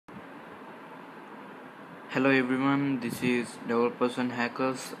Hello everyone, this is Developer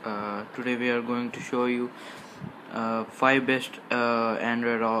Hackers. Today we are going to show you 5 best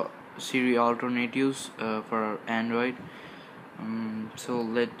Android or Siri alternatives for Android. So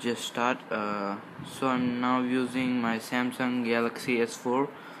let's just start. So I'm now using my Samsung Galaxy S4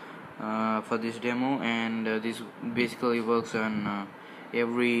 for this demo, and this basically works on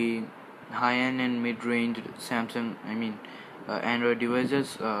every high-end and mid-range Android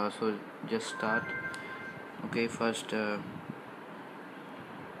devices. So just start. Okay, first the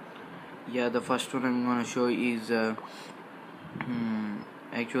first one I'm gonna show is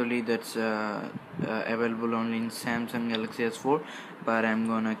actually that's available only in Samsung Galaxy S4, but I'm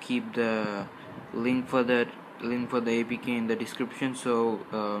gonna keep the link for the APK in the description, so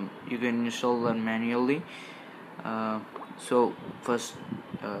you can install that manually. So first,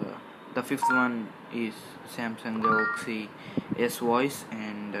 the fifth one is Samsung Galaxy S Voice,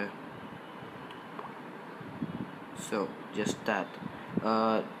 and so just that.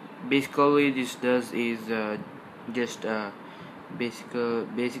 Basically this does is just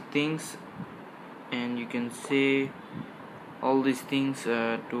basic things, and you can say all these things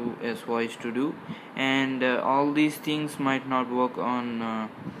to S-Voice to do, and all these things might not work on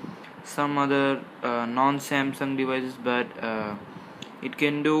some other non-Samsung devices, but it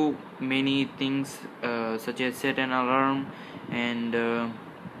can do many things such as set an alarm and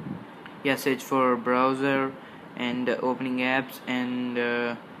search for browser and opening apps, and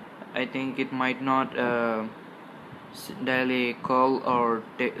I think it might not dial a call or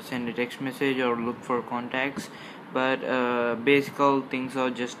send a text message or look for contacts, but basic things are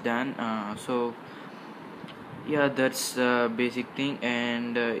just done. So yeah, that's the basic thing,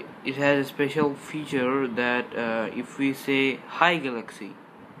 and it has a special feature that if we say hi Galaxy,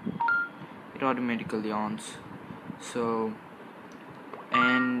 it automatically ons. So,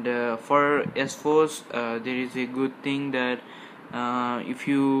 and for S4s there is a good thing that if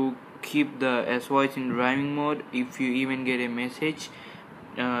you keep the S voice in driving mode, if you even get a message,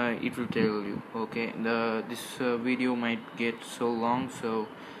 it will tell you. Okay, this video might get so long, so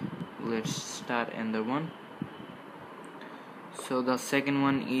let's start another one. So the second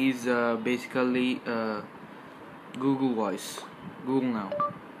one is basically Google Voice. Google Now.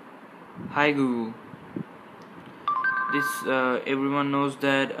 Hi Google. This everyone knows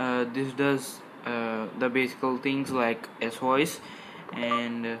that this does the basic things like S voice.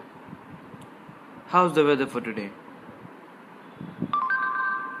 And how's the weather for today?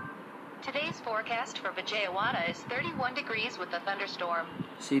 Today's forecast for Vijayawada is 31 degrees with a thunderstorm.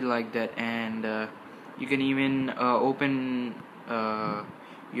 See, like that. And you can even open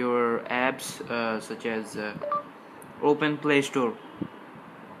your apps such as open Play Store,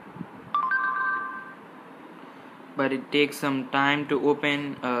 but it takes some time to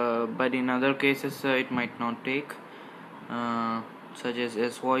open, but in other cases it might not take, such as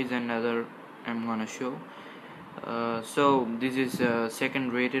S-Voice and other I'm gonna show. So this is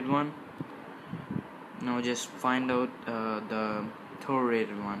second rated one. Now just find out the third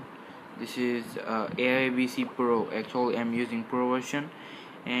rated one. This is AIVC Pro. Actually I'm using Pro version,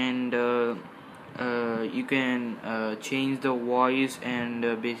 and you can change the voice,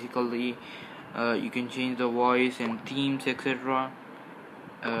 and basically you can change the voice and themes, etc.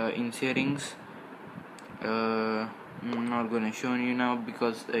 In settings. I'm not gonna show you now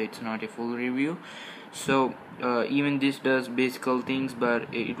because it's not a full review. So even this does basic things,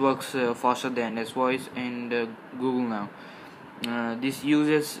 but it works faster than S-Voice and Google Now. This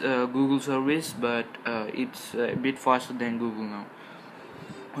uses Google service, but it's a bit faster than Google Now.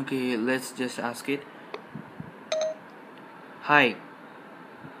 Okay, let's just ask it. Hi.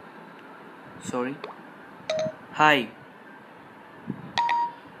 Sorry. Hi.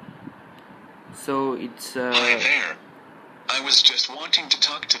 So it's Hi there. I was just wanting to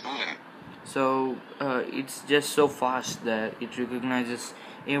talk to Bhutan. So it's just so fast that it recognizes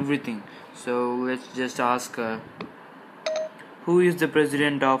everything. So let's just ask who is the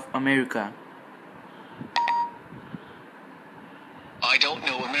president of America? I don't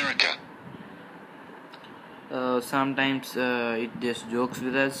know America. Sometimes it just jokes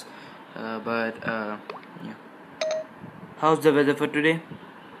with us, but yeah. How's the weather for today?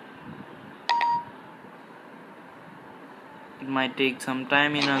 It might take some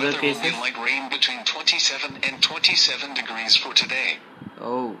time in other cases. Will be like rain between 27 and 27 degrees for today.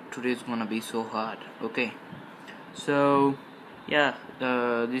 Oh, today's gonna be so hot. Okay, so yeah,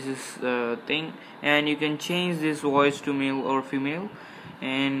 this is the thing, and you can change this voice to male or female,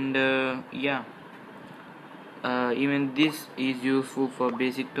 and even this is useful for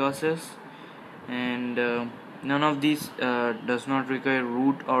basic tasks, and none of these does not require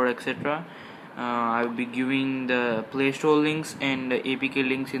root or etc. I will be giving the Play Store links and the APK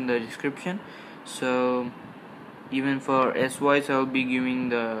links in the description. So even for svoice I will be giving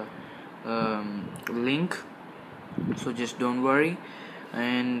the link, so just don't worry.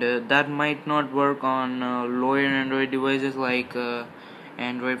 And that might not work on lower Android devices like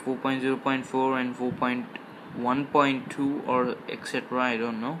Android 4.0.4 and 4.1.2 or etc. I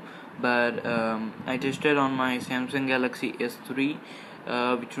don't know, but I tested on my Samsung Galaxy S3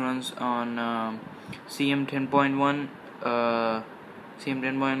 which runs on CM10.1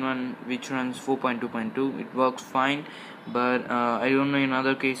 which runs 4.2.2. It works fine, but I don't know in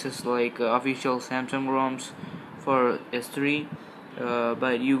other cases like official Samsung ROMs for S3,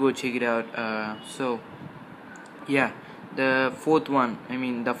 but you go check it out. So yeah, the first one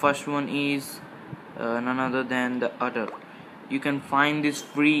is none other than the Utter. You can find this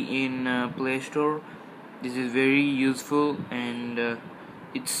free in Play Store. This is very useful, and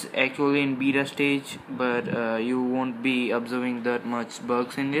it's actually in beta stage, but you won't be observing that much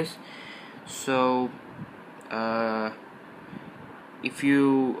bugs in this. So if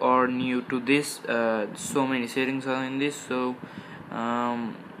you are new to this, so many settings are in this, so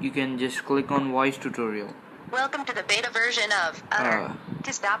you can just click on voice tutorial. Welcome to the beta version of Utter.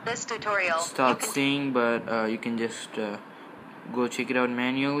 To stop this tutorial, start saying, but you can just go check it out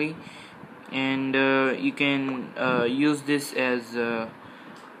manually, and you can use this as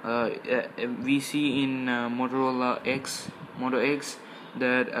we see in Moto X,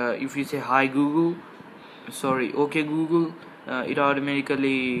 that if you say hi Google, okay Google, it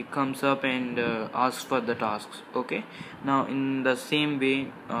automatically comes up and asks for the tasks. Okay, now in the same way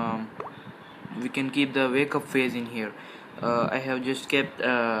we can keep the wake up phase in here. I have just kept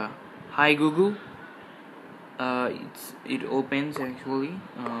hi Google. It opens actually.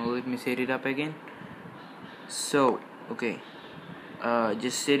 Let me set it up again. So okay,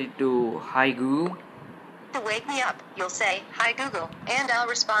 just set it to hi Google. To wake me up, you'll say, "Hi Google," and I'll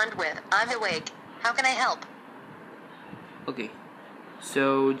respond with, "I'm awake. How can I help?" Okay,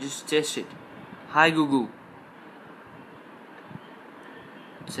 so just test it. Hi Google.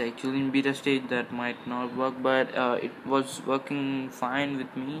 It's actually in beta stage, that might not work, but it was working fine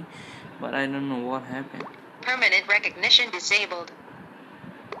with me, but I don't know what happened. Permanent recognition disabled.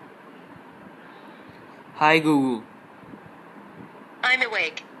 Hi Google. I'm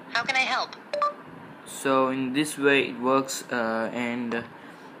awake. How can I help? So in this way it works, and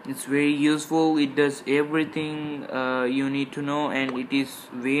it's very useful. It does everything you need to know, and it is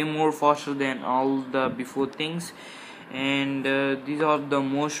way more faster than all the before things. And these are the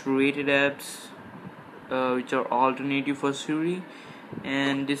most rated apps which are alternative for Siri.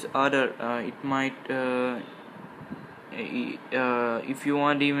 And this Other, it might if you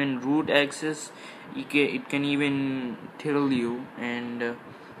want even root access, it can even tell you. And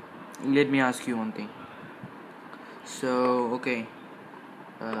let me ask you one thing. So okay,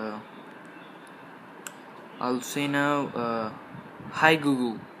 I'll say now, hi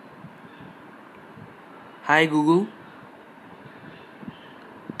Google. Hi Google.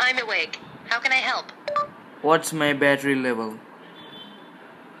 I'm awake. How can I help? What's my battery level?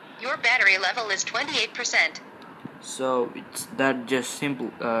 Your battery level is 28%. So it's that just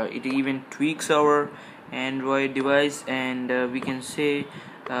simple. It even tweaks our Android device, and we can say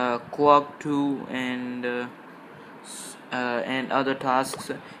clock to and other tasks.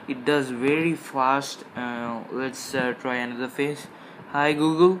 It does very fast. Let's try another phase. Hi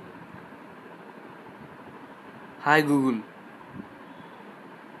Google. Hi Google.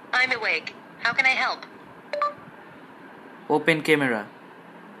 I'm awake. How can I help? Open camera.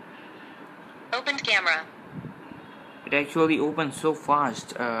 Opened camera. It actually opens so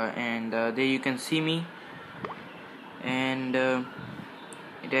fast, and there you can see me, and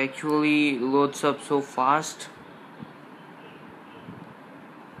it actually loads up so fast.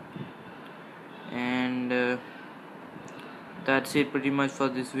 And that's it pretty much for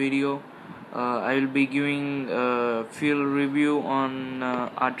this video. I will be giving a field review on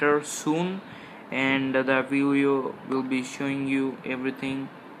Utter soon, and the video will be showing you everything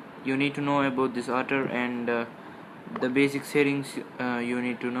you need to know about this Utter, and the basic settings you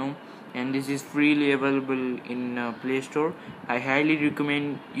need to know. And this is freely available in Play Store. I highly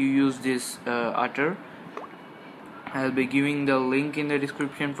recommend you use this Utter. I'll be giving the link in the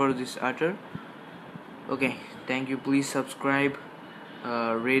description for this Utter. Okay, thank you. Please subscribe,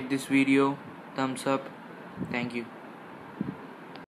 rate this video, thumbs up. Thank you.